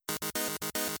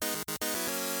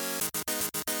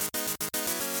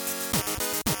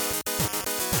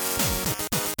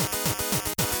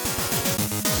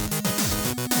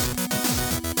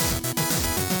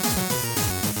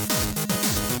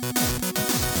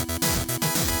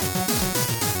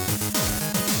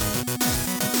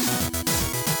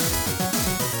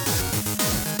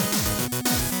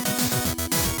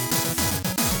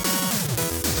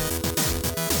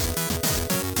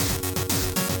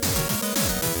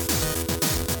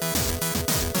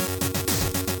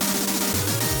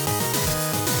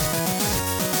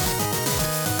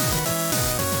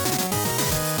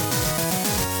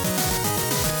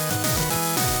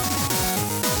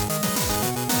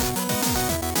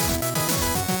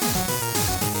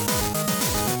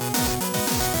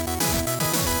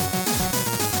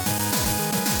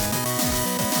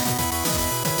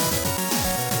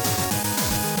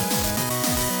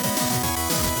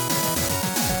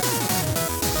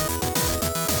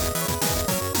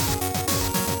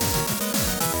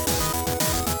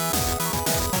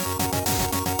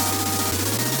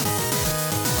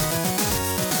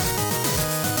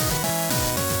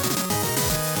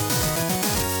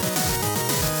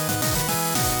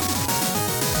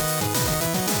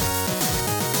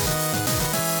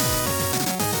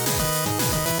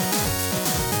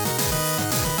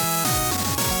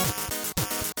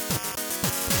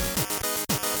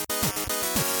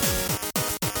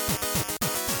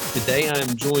Today I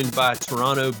am joined by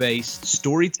Toronto-based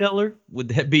storyteller. Would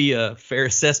that be a fair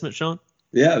assessment, Sean?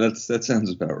 Yeah, that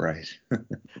sounds about right.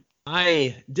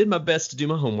 I did my best to do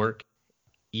my homework.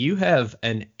 You have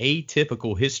an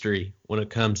atypical history when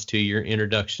it comes to your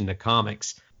introduction to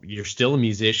comics. You're still a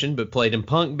musician, but played in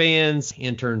punk bands,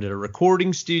 interned at a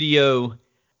recording studio.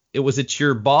 Was it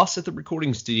your boss at the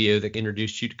recording studio that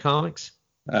introduced you to comics?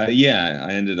 Yeah,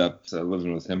 I ended up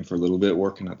living with him for a little bit,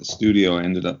 working at the studio. I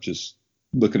ended up just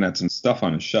looking at some stuff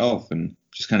on a shelf and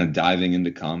just kind of diving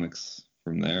into comics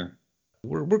from there.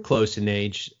 We're close in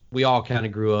age. We all kind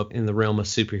of grew up in the realm of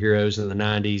superheroes in the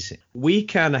 90s. We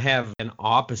kind of have an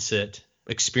opposite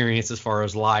experience as far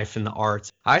as life and the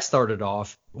arts. I started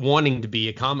off wanting to be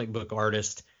a comic book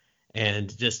artist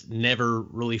and just never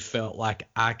really felt like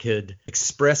I could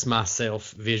express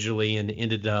myself visually, and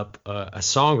ended up a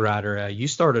songwriter. You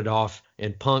started off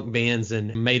in punk bands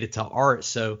and made it to art.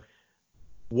 So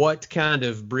what kind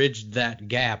of bridged that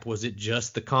gap? Was it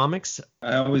just the comics?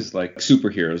 I always liked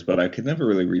superheroes, but I could never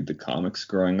really read the comics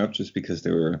growing up just because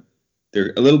they're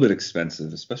a little bit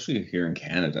expensive, especially here in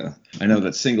Canada. I know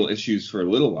that single issues for a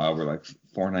little while were like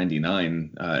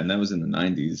 $4.99, and that was in the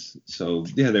 90s. So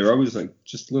yeah, they were always like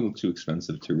just a little too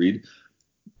expensive to read.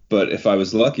 But if I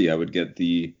was lucky, I would get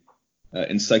the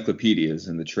encyclopedias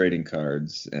and the trading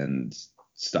cards and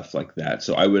stuff like that.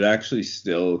 So I would actually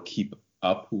still keep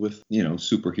up with,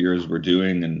 superheroes were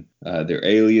doing, and their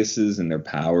aliases and their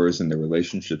powers and their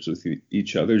relationships with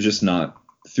each other, just not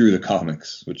through the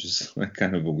comics, which is like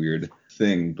kind of a weird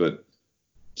thing. But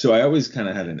so I always kind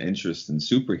of had an interest in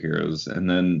superheroes. And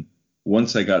then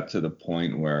once I got to the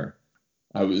point where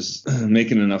I was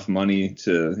making enough money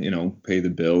to, pay the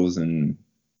bills and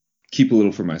keep a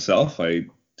little for myself, I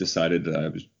decided that I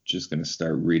was just going to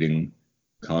start reading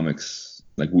comics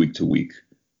like week to week.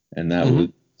 And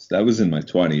that was in my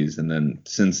 20s. And then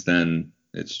since then,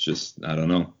 it's just, I don't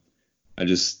know. I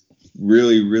just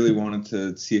really, really wanted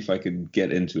to see if I could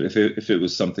get into it. If it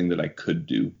was something that I could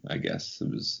do, I guess. It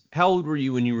was. How old were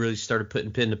you when you really started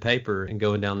putting pen to paper and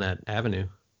going down that avenue?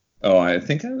 Oh, I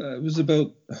think I was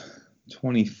about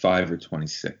 25 or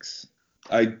 26.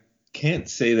 I can't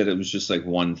say that it was just like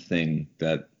one thing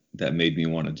that made me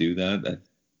want to do that.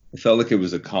 I felt like it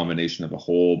was a combination of a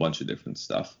whole bunch of different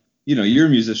stuff. You're a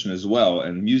musician as well,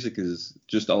 and music is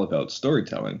just all about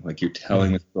storytelling. Like, you're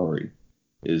telling a story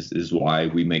is why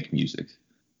we make music.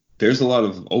 There's a lot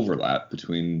of overlap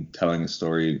between telling a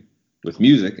story with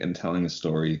music and telling a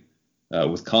story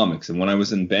with comics. And when I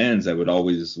was in bands, I would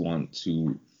always want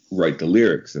to write the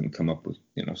lyrics and come up with,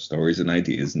 stories and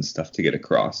ideas and stuff to get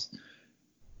across.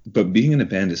 But being in a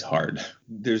band is hard.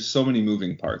 There's so many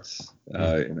moving parts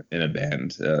in a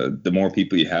band. The more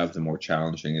people you have, the more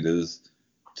challenging it is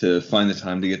to find the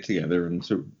time to get together and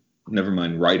to never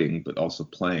mind writing, but also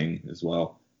playing as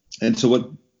well. And so what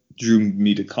drew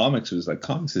me to comics was like,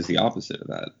 comics is the opposite of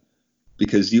that,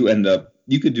 because you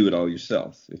could do it all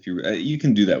yourself. If you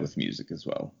can do that with music as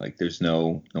well. Like, there's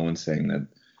no one saying that,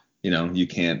 you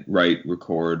can't write,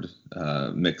 record,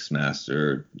 mix,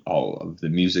 master all of the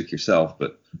music yourself,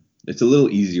 but it's a little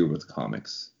easier with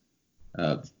comics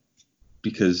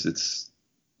because it's,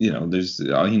 there's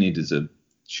all you need is a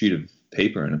sheet of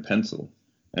paper and a pencil,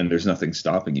 and there's nothing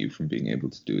stopping you from being able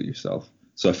to do it yourself.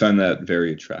 So I found that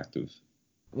very attractive.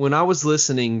 When I was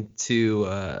listening to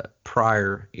a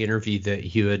prior interview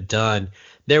that you had done,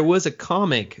 there was a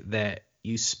comic that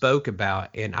you spoke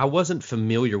about, and I wasn't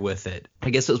familiar with it. I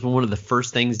guess it was one of the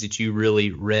first things that you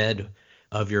really read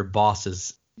of your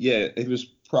bosses. Yeah, it was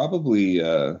probably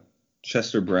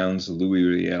Chester Brown's Louis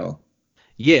Riel.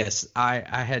 Yes, I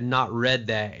had not read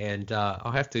that, and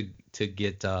I'll have to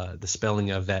get the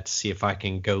spelling of that to see if I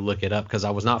can go look it up, because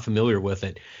I was not familiar with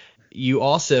it. You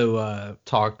also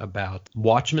talk about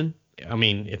Watchmen. I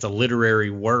mean, it's a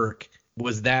literary work.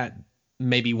 Was that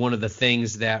maybe one of the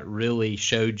things that really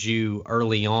showed you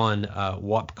early on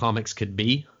what comics could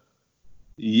be?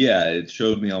 Yeah, it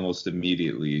showed me almost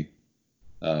immediately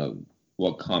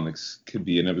what comics could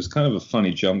be. And it was kind of a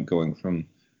funny jump going from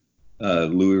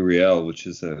Louis Riel, which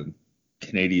is a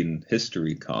Canadian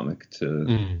history comic,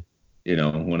 to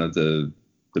one of the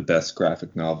best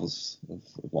graphic novels of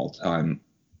all time.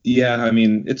 Yeah, I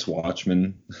mean, it's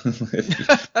Watchmen.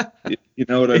 You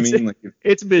know what I mean? Like,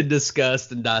 it's been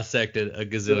discussed and dissected a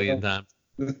gazillion times.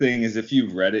 The thing is, if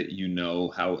you've read it, you know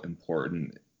how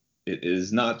important it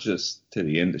is, not just to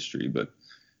the industry, but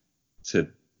to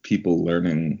people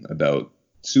learning about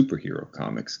superhero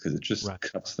comics, because it just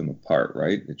cuts them apart,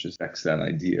 right? It just wrecks that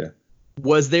idea.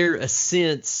 Was there a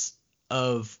sense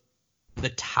of the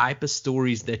type of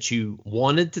stories that you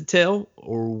wanted to tell,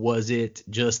 or was it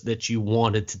just that you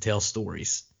wanted to tell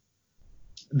stories?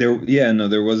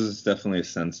 There was definitely a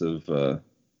sense of the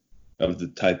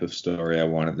type of story I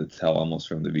wanted to tell almost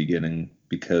from the beginning,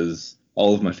 because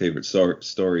all of my favorite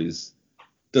stories,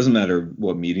 doesn't matter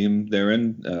what medium they're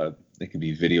in, they could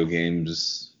be video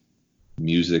games,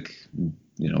 music,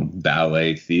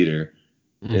 ballet, theater.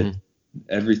 Mm-hmm.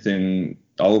 Everything,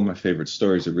 all of my favorite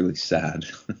stories are really sad.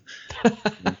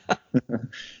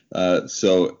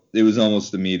 So it was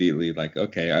almost immediately like,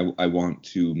 okay, I want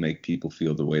to make people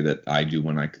feel the way that I do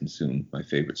when I consume my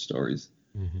favorite stories.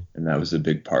 Mm-hmm. And that was a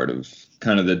big part of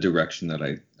kind of the direction that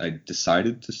I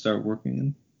decided to start working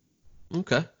in.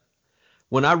 Okay.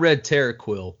 When I read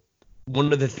Terraquil,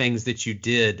 one of the things that you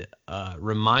did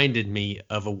reminded me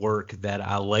of a work that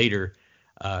I later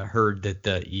heard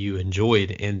that you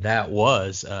enjoyed, and that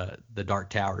was the Dark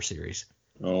Tower series.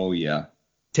 Oh, yeah.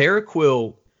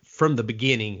 Terraquil, from the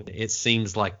beginning, it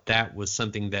seems like that was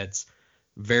something that's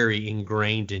very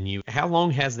ingrained in you. How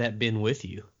long has that been with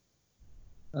you?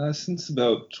 Since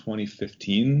about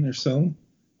 2015 or so.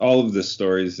 All of the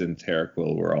stories in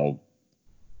Terraquil were all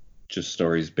just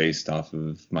stories based off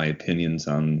of my opinions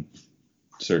on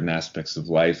certain aspects of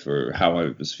life, or how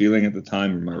I was feeling at the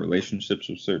time, or my relationships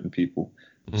with certain people.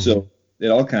 Mm-hmm. So it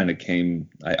all kind of came,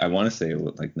 I want to say,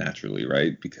 like naturally,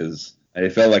 right? Because I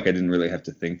felt like I didn't really have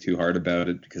to think too hard about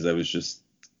it, because I was just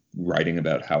writing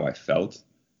about how I felt.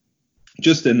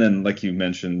 And then, like you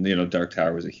mentioned, Dark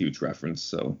Tower was a huge reference,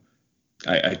 so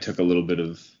I took a little bit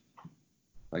of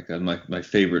like my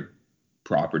favorite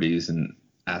properties and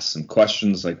asked some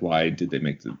questions, like why did they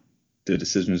make the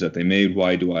decisions that they made?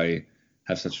 Why do I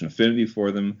have such an affinity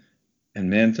for them? And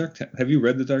man, have you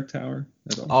read the Dark Tower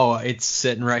at all? Oh, it's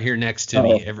sitting right here next to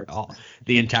me.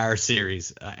 The entire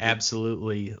series. I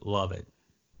absolutely love it.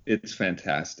 It's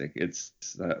fantastic. It's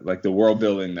like the world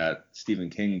building that Stephen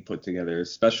King put together,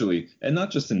 especially, and not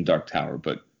just in Dark Tower,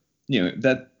 but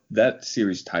that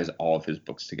series ties all of his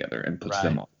books together and puts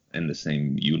them all in the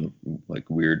same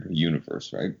weird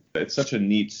universe, right? It's such a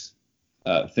neat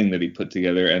thing that he put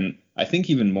together, and I think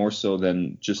even more so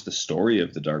than just the story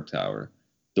of the Dark Tower,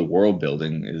 the world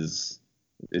building is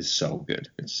so good.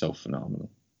 It's so phenomenal.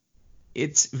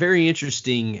 It's very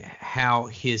interesting how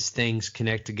his things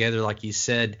connect together. Like you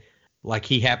said, like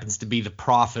he happens to be the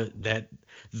prophet that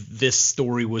this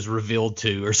story was revealed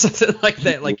to, or something like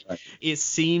that. Like it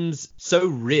seems so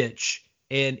rich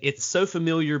and it's so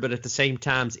familiar, but at the same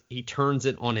time, he turns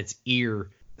it on its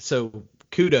ear. So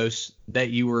kudos that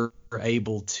you were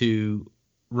able to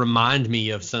remind me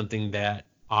of something that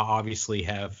I obviously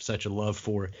have such a love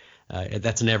for.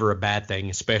 That's never a bad thing,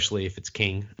 especially if it's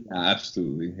King. Yeah,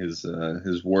 absolutely.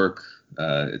 His work,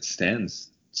 it stands.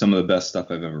 Some of the best stuff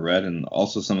I've ever read, and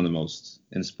also some of the most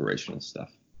inspirational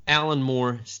stuff. Alan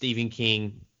Moore, Stephen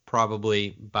King,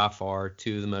 probably by far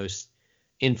two of the most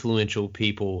influential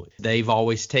people. They've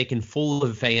always taken full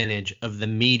advantage of the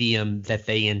medium that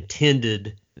they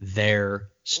intended their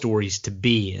stories to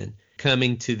be in.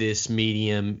 Coming to this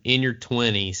medium in your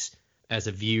 20s as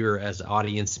a viewer, as an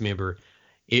audience member,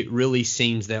 it really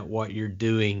seems that what you're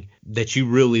doing, that you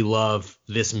really love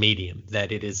this medium,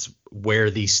 that it is where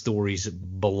these stories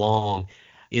belong.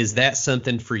 Is that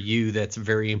something for you that's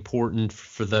very important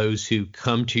for those who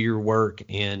come to your work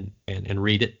and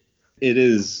read it? It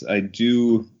is. I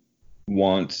do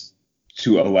want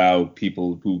to allow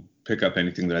people who pick up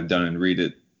anything that I've done and read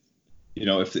it,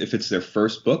 if it's their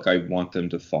first book, I want them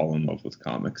to fall in love with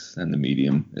comics and the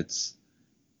medium. It's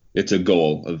a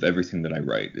goal of everything that I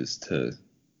write, is to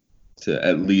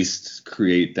at least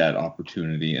create that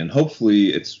opportunity. And hopefully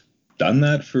it's done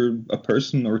that for a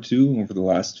person or two over the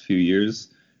last few years,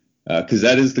 because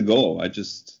that is the goal.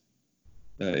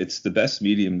 It's the best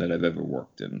medium that I've ever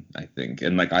worked in, I think.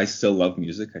 And I still love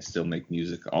music. I still make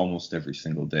music almost every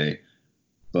single day,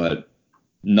 but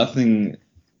nothing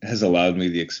has allowed me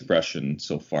the expression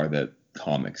so far that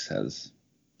comics has.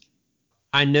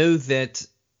 I know that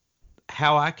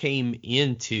how I came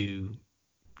into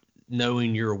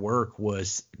knowing your work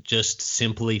was just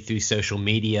simply through social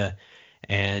media,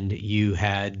 and you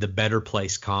had the Better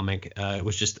Place comic. It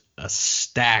was just a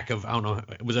stack of, I don't know,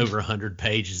 it was over 100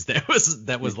 pages that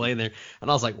was laying there, and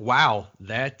I was like, wow,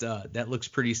 that looks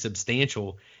pretty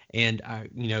substantial. And I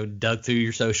dug through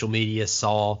your social media,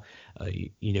 saw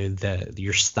that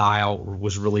your style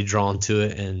was really drawn to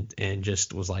it, and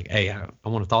just was like, hey, I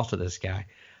want to talk to this guy.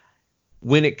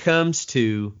 When it comes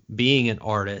to being an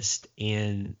artist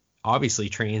and obviously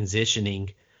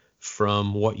transitioning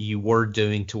from what you were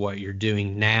doing to what you're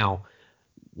doing now,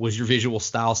 was your visual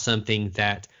style something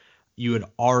that you had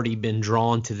already been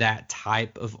drawn to that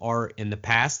type of art in the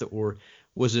past, or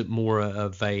was it more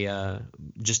of a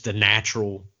just a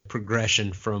natural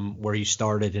progression from where you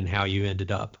started and how you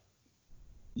ended up?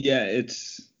 Yeah,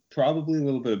 it's probably a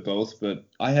little bit of both, but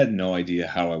I had no idea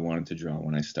how I wanted to draw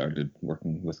when I started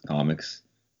working with comics.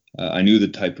 I knew the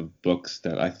type of books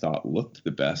that I thought looked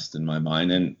the best in my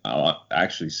mind, and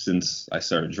actually, since I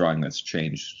started drawing, that's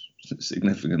changed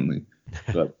significantly.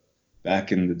 But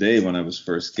back in the day when I was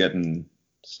first getting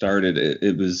started,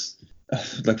 it was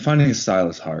like finding a style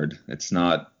is hard. It's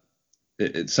not.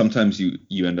 Sometimes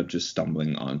you end up just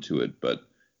stumbling onto it, but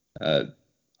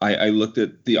I looked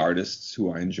at the artists who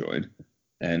I enjoyed,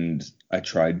 and I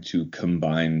tried to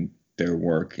combine their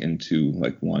work into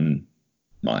like one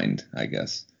mind, I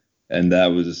guess. And that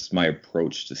was my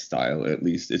approach to style. At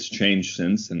least it's changed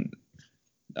since, and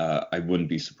I wouldn't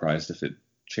be surprised if it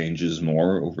changes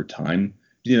more over time.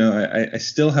 You know, I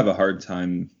still have a hard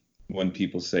time when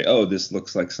people say, "Oh, this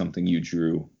looks like something you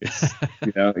drew." It's,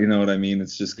 you know what I mean?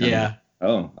 It's just kind of,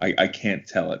 oh, I can't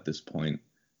tell at this point,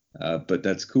 but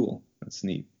that's cool. That's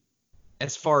neat.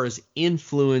 As far as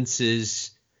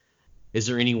influences, is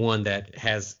there anyone that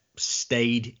has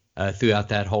stayed throughout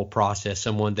that whole process?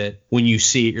 Someone that when you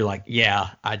see it, you're like,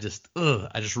 yeah, I just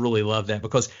really love that,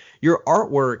 because your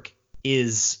artwork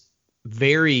is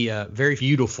very, very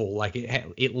beautiful. Like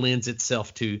it lends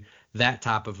itself to that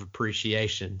type of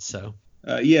appreciation. So,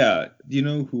 yeah. Do you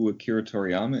know who Akira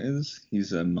Toriyama is?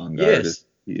 He's a manga artist.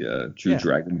 He drew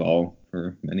Dragon Ball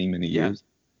for many, many years.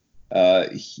 I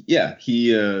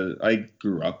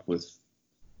grew up with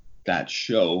that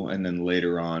show, and then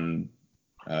later on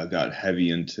got heavy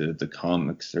into the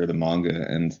comics or the manga,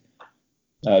 and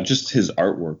just his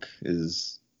artwork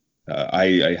is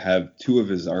I have 2 of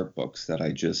his art books that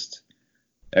I just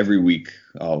every week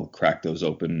I'll crack those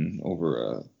open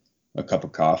over a cup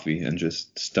of coffee and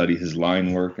just study his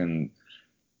line work and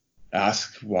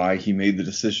ask why he made the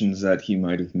decisions that he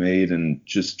might have made, and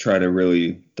just try to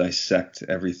really dissect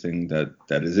everything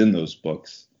that is in those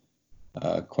books.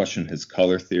 Question his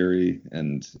color theory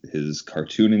and his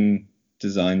cartooning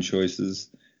design choices.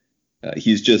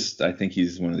 I think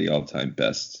he's one of the all-time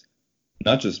best,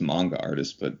 not just manga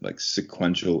artists, but like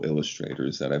sequential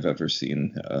illustrators that I've ever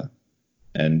seen.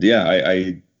 And yeah,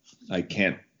 I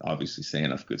can't obviously say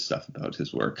enough good stuff about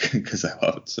his work because I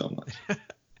love it so much.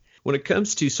 When it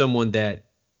comes to someone that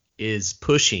is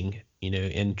pushing,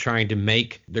 and trying to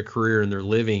make their career and their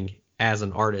living as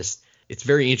an artist, it's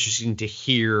very interesting to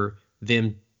hear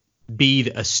them be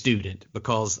a student,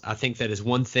 because I think that is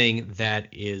one thing that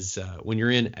is when you're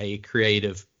in a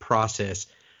creative process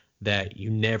that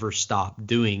you never stop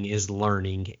doing is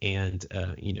learning and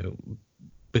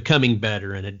becoming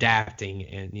better and adapting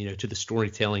and to the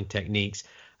storytelling techniques.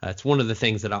 It's one of the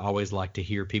things that I always like to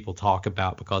hear people talk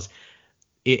about, because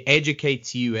it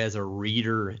educates you as a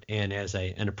reader and as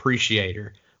an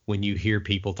appreciator when you hear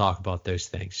people talk about those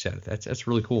things. So that's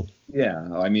really cool. Yeah,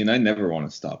 I mean, I never want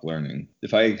to stop learning.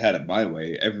 If I had it my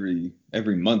way, every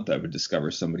month I would discover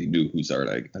somebody new whose art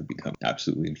I've become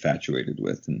absolutely infatuated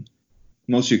with. And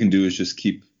most you can do is just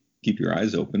keep your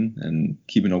eyes open and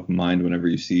keep an open mind whenever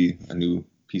you see a new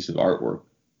piece of artwork.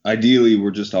 Ideally,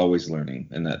 we're just always learning,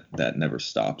 and that never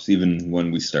stops. Even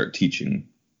when we start teaching,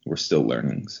 we're still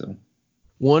learning. So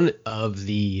one of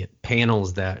the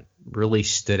panels that really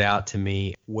stood out to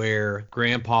me, where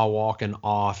Grandpa walking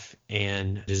off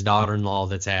and his daughter-in-law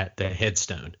that's at the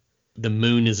headstone. The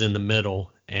moon is in the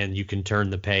middle and you can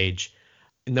turn the page.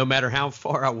 No matter how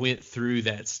far I went through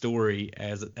that story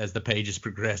as the pages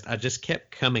progressed, I just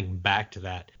kept coming back to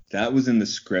that. That was in the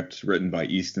script written by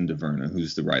Easton DeVerna,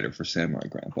 who's the writer for Samurai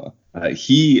Grandpa.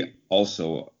 He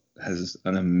also has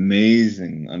an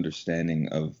amazing understanding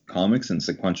of comics and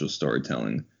sequential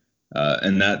storytelling.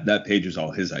 And that page was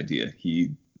all his idea.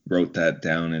 He wrote that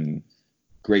down in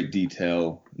great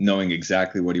detail, knowing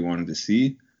exactly what he wanted to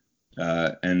see.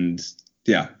 And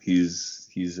yeah, he's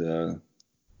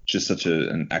just such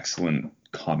an excellent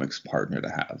comics partner to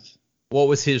have. What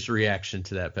was his reaction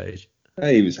to that page?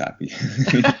 He was happy.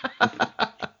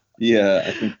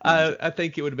 Yeah, I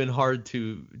think it would have been hard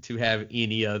to have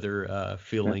any other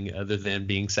feeling other than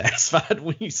being satisfied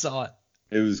when you saw it.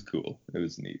 It was cool. It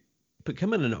was neat.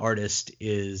 Becoming an artist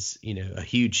is, a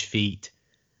huge feat.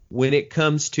 When it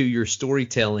comes to your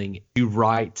storytelling, you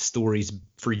write stories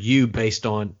for you based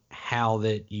on how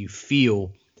that you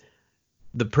feel.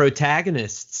 The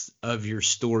protagonists of your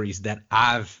stories that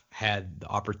I've had the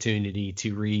opportunity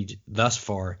to read thus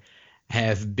far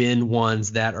have been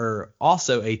ones that are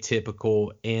also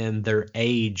atypical, and their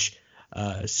age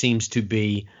seems to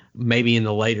be maybe in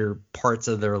the later parts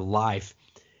of their life.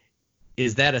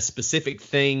 Is that a specific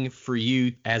thing for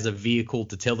you as a vehicle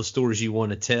to tell the stories you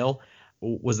want to tell?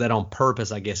 was that on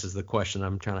purpose, I guess, is the question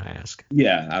I'm trying to ask.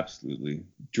 Yeah, absolutely.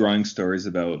 Drawing stories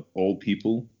about old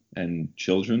people and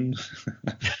children.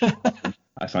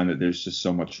 I find that there's just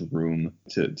so much room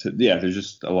there's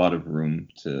just a lot of room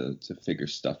to figure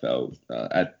stuff out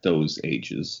at those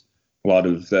ages. A lot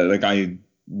of like I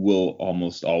will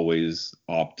almost always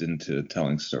opt into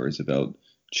telling stories about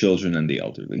children and the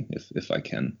elderly if I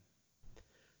can.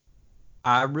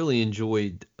 I really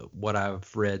enjoyed what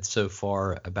I've read so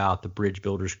far about the Bridge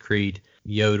Builders Creed,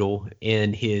 Yodel,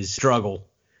 and his struggle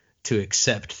to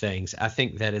accept things. I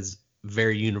think that is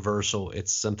very universal.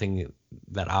 It's something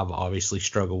that I've obviously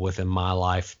struggled with in my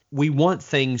life. We want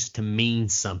things to mean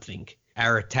something.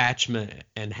 Our attachment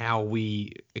and how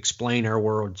we explain our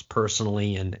worlds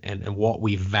personally and what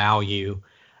we value,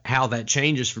 how that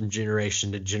changes from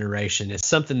generation to generation is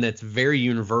something that's very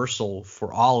universal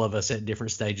for all of us at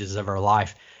different stages of our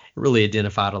life. I really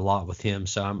identified a lot with him,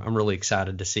 so I'm really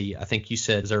excited to see. I think you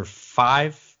said there are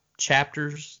 5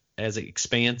 chapters as it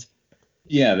expands.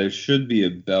 Yeah, there should be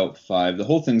about 5. The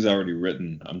whole thing's already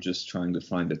written. I'm just trying to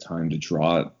find a time to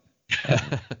draw it.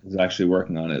 I was actually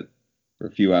working on it for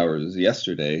a few hours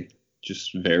yesterday,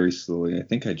 just very slowly. I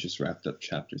think I just wrapped up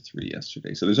chapter 3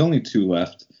 yesterday. So there's only 2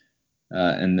 left.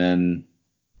 And then,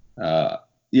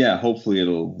 hopefully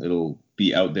it'll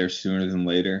be out there sooner than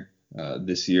later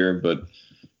this year. But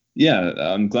yeah,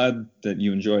 I'm glad that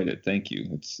you enjoyed it. Thank you.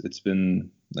 It's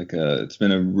been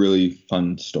a really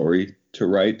fun story to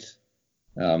write.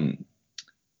 And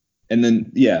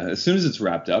then as soon as it's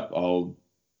wrapped up, I'll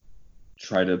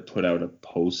try to put out a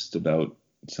post about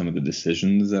some of the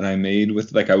decisions that I made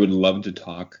with. Like, I would love to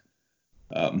talk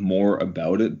more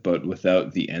about it, but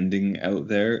without the ending out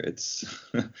there, it's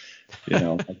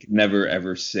I could never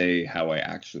ever say how I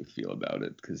actually feel about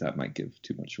it because that might give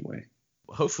too much away.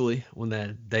 Hopefully when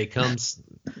that day comes,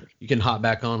 you can hop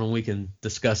back on and we can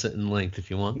discuss it in length if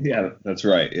you want. Yeah, that's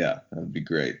right. Yeah, that would be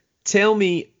great. Tell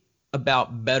me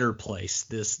about Better Place.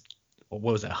 This, what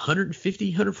was it, 150,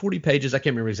 140 pages? I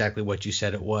can't remember exactly what you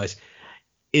said it was.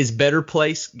 Is Better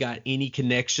Place got any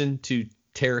connection to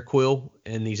Tara Quill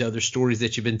and these other stories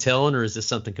that you've been telling, or is this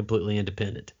something completely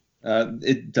independent?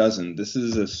 It doesn't. This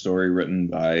is a story written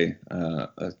by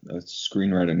a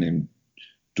screenwriter named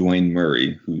Dwayne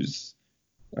Murray, who's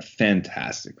a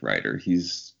fantastic writer.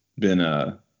 He's been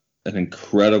an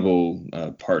incredible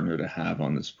partner to have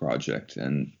on this project.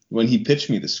 And when he pitched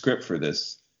me the script for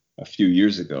this a few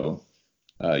years ago,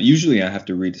 usually I have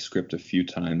to read the script a few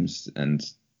times and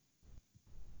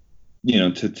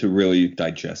to really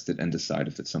digest it and decide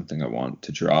if it's something I want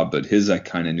to draw. But his, I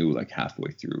kind of knew like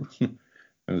halfway through.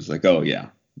 I was like, oh yeah,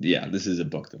 this is a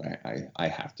book that I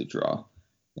have to draw.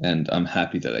 And I'm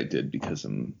happy that I did because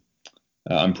I'm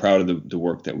proud of the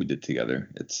work that we did together.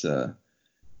 It's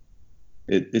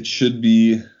it should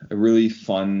be a really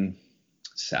fun,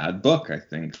 sad book, I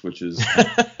think, which is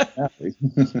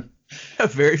a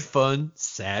very fun,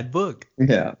 sad book.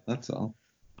 Yeah, that's all.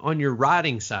 On your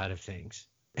writing side of things,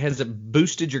 has it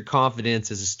boosted your confidence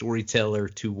as a storyteller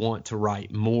to want to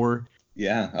write more?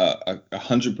 Yeah,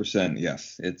 100%.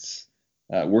 Yes. It's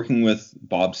working with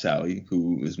Bob Sally,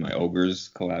 who is my Ogres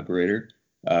collaborator,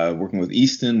 working with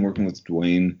Easton, working with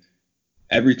Dwayne.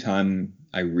 Every time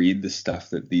I read the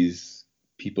stuff that these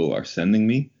people are sending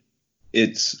me,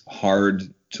 it's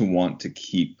hard to want to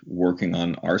keep working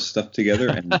on our stuff together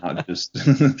and not just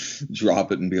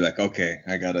drop it and be like, okay,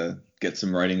 I got to get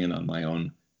some writing in on my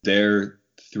own. They're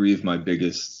 3 of my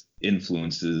biggest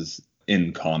influences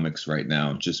in comics right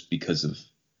now, just because of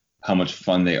how much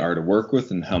fun they are to work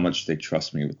with and how much they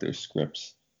trust me with their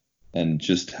scripts and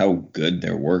just how good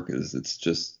their work is.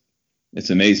 It's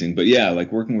amazing. But yeah,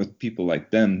 like working with people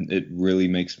like them, it really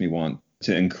makes me want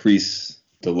to increase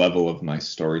the level of my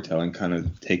storytelling, kind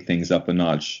of take things up a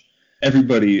notch.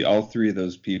 Everybody, all 3 of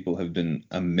those people have been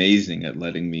amazing at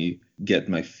letting me get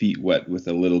my feet wet with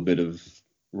a little bit of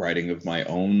writing of my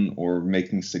own or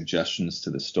making suggestions to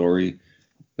the story.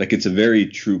 Like, it's a very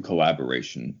true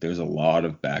collaboration. There's a lot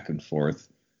of back and forth.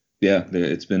 Yeah,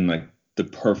 it's been like the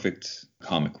perfect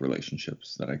comic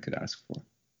relationships that I could ask for.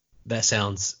 That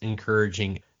sounds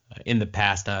encouraging. In the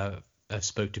past, I've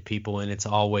spoke to people, and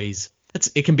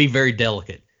it can be very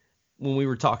delicate. When we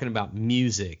were talking about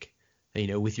music,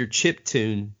 with your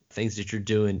chiptune, things that you're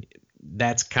doing,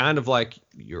 that's kind of like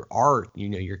your art,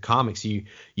 your comics.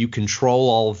 You control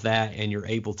all of that, and you're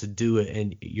able to do it,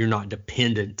 and you're not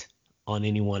dependent on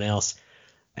anyone else.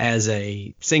 As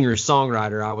a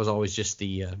singer-songwriter, I was always just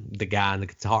the guy on the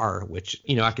guitar, which,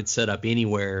 I could set up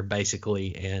anywhere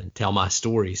basically and tell my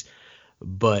stories.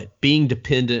 But being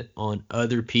dependent on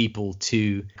other people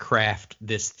to craft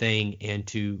this thing and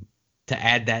to to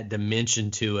add that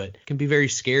dimension to it can be very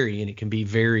scary, and it can be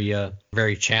very,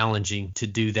 very challenging to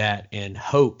do that and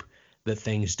hope that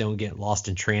things don't get lost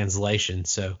in translation.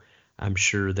 So I'm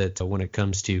sure that when it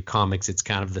comes to comics, it's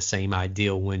kind of the same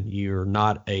ideal when you're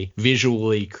not a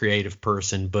visually creative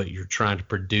person, but you're trying to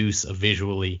produce a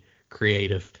visually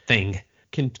creative thing.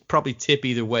 Can probably tip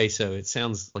either way. So it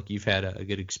sounds like you've had a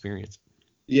good experience.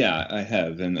 Yeah, I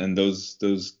have. And those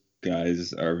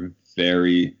guys are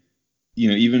very,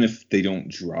 even if they don't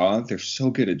draw, they're so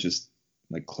good at just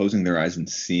like closing their eyes and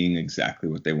seeing exactly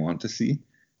what they want to see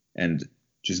and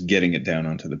just getting it down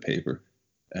onto the paper.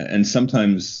 And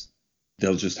sometimes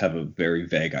they'll just have a very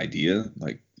vague idea.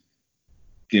 Like,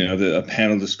 a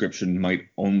panel description might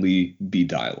only be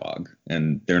dialogue,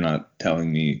 and they're not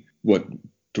telling me what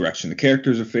direction the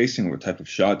characters are facing, what type of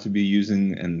shot to be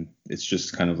using. And it's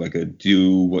just kind of like a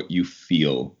do what you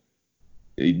feel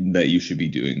that you should be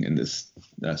doing in this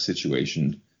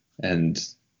situation. And,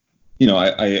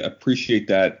 I appreciate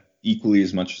that equally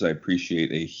as much as I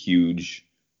appreciate a huge,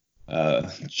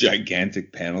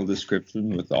 gigantic panel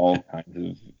description with all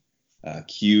kinds of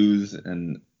cues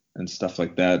and stuff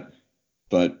like that.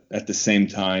 But at the same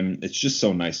time, it's just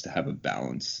so nice to have a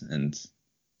balance and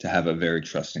to have a very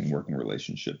trusting working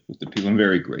relationship with the people. I'm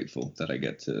very grateful that I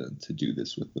get to do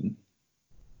this with them.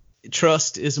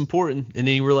 Trust is important in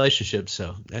any relationship,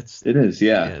 so it is. It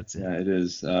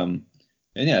is. And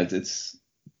yeah,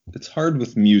 it's hard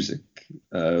with music.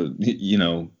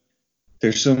 There's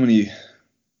so many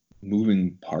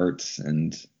moving parts.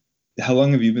 And how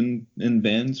long have you been in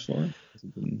bands for?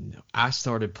 I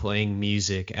started playing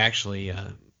music. Actually,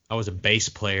 I was a bass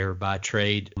player by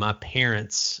trade. My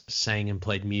parents sang and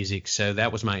played music, so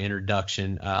that was my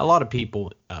introduction. A lot of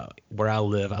people where I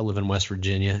live in West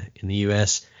Virginia in the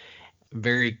U.S.,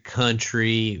 very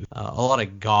country, a lot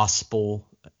of gospel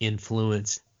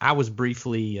influence. I was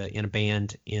briefly in a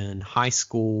band in high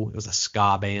school. It was a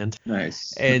ska band.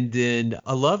 Nice. And then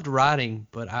I loved writing,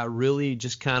 but I really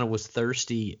just kind of was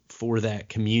thirsty for that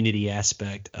community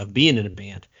aspect of being in a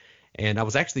band. And I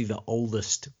was actually the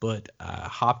oldest, but I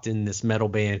hopped in this metal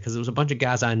band because it was a bunch of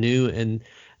guys I knew, and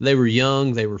they were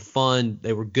young, they were fun,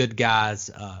 they were good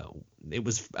guys. It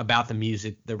was about the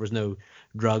music. There was no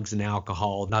drugs and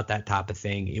alcohol, not that type of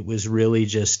thing. It was really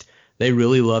just they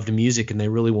really loved music and they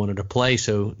really wanted to play,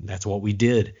 so that's what we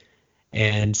did.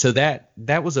 And so that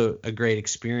was a great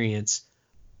experience.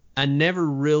 I never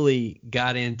really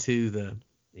got into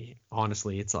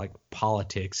honestly, it's like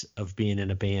politics of being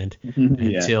in a band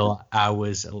until I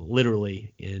was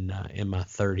literally in my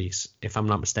 30s. If I'm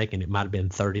not mistaken, it might have been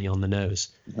 30 on the nose.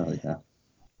 Oh, yeah.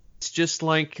 It's just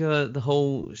like the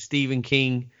whole Stephen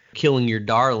King Killing Your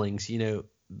Darlings.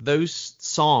 Those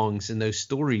songs and those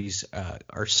stories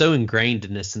are so ingrained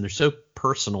in us, and they're so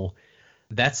personal.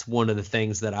 That's one of the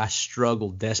things that I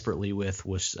struggled desperately with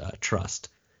was trust.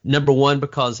 Number one,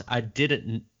 because I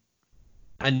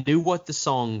knew what the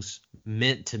songs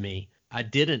meant to me. I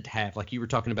didn't have, like you were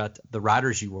talking about, the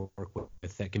writers you work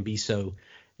with that can be so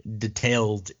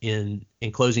detailed in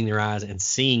closing their eyes and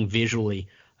seeing visually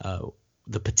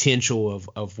the potential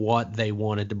of what they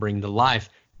wanted to bring to life.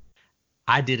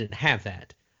 I didn't have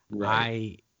that.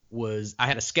 Right. I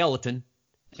had a skeleton,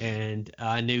 and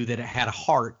I knew that it had a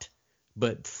heart,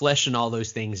 but fleshing all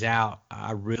those things out,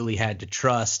 I really had to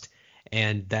trust.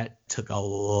 And that took a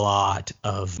lot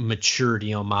of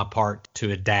maturity on my part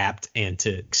to adapt and to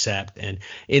accept. And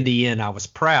in the end, I was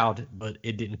proud, but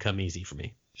it didn't come easy for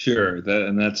me. Sure.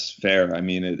 That's fair. I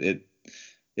mean,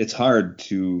 it's hard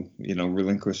to,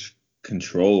 relinquish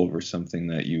control over something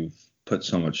that you've put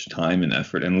so much time and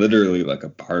effort and literally like a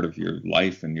part of your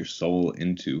life and your soul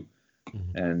into.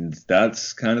 Mm-hmm. And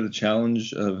that's kind of the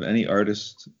challenge of any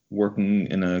artist working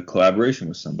in a collaboration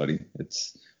with somebody.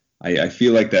 I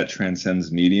feel like that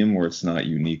transcends medium, where it's not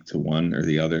unique to one or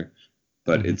the other,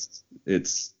 but mm-hmm.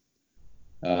 it's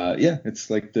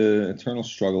like the eternal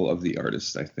struggle of the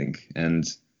artist, I think. And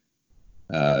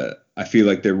I feel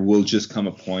like there will just come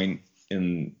a point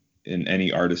in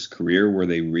any artist's career where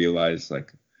they realize,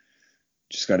 like,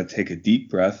 just got to take a deep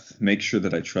breath, make sure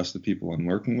that I trust the people I'm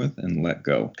working with, and let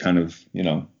go. Kind of,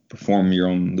 perform your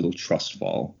own little trust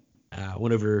fall.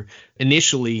 Went over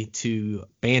initially to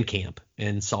Bandcamp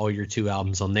and saw your 2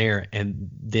 albums on there, and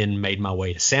then made my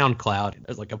way to SoundCloud.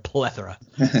 There's like a plethora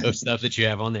of stuff that you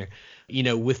have on there.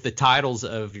 With the titles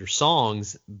of your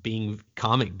songs being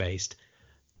comic based,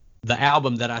 the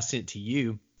album that I sent to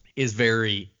you is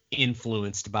very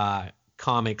influenced by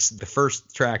comics. The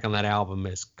first track on that album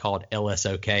is called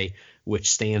LSOK, which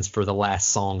stands for The Last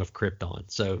Song of Krypton.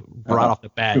 So right off the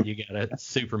bat, you got a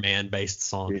Superman based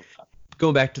song.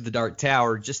 Going back to the Dark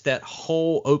Tower, just that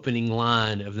whole opening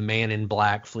line of the man in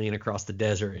black fleeing across the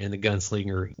desert and the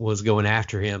gunslinger was going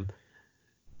after him.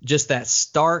 Just that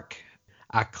stark,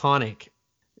 iconic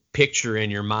picture in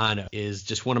your mind is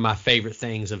just one of my favorite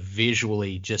things of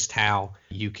visually just how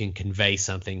you can convey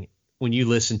something. When you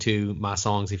listen to my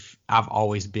songs, if I've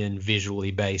always been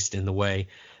visually based in the way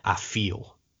I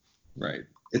feel. Right.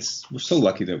 We're so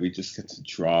lucky that we just get to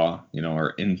draw,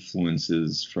 our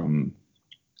influences from,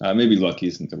 maybe lucky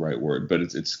isn't the right word, but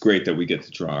it's great that we get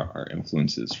to draw our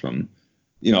influences from,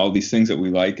 all these things that we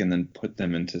like and then put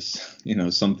them into,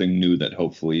 something new that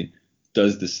hopefully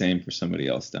does the same for somebody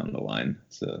else down the line.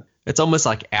 So it's almost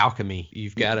like alchemy.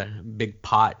 You've got a big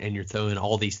pot and you're throwing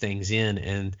all these things in,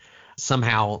 and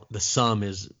somehow the sum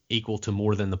is equal to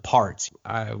more than the parts.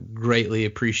 I greatly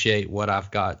appreciate what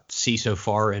I've got to see so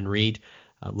far and read.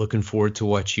 Looking forward to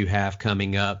what you have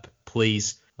coming up.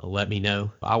 Please let me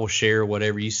know. I will share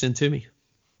whatever you send to me.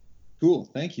 Cool.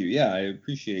 Thank you. Yeah, I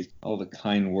appreciate all the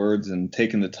kind words and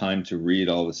taking the time to read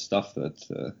all the stuff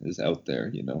that is out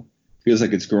there. Feels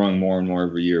like it's growing more and more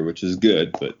every year, which is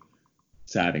good, but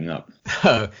it's adding up.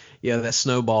 Yeah, that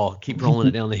snowball. Keep rolling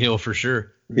it down the hill for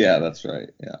sure. Yeah, that's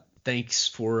right. Yeah. Thanks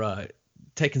for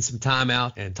taking some time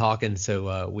out and talking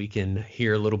so we can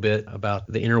hear a little bit about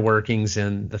the inner workings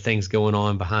and the things going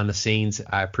on behind the scenes.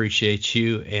 I appreciate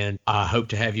you, and I hope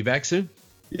to have you back soon.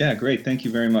 Yeah, great. Thank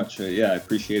you very much. I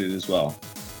appreciate it as well.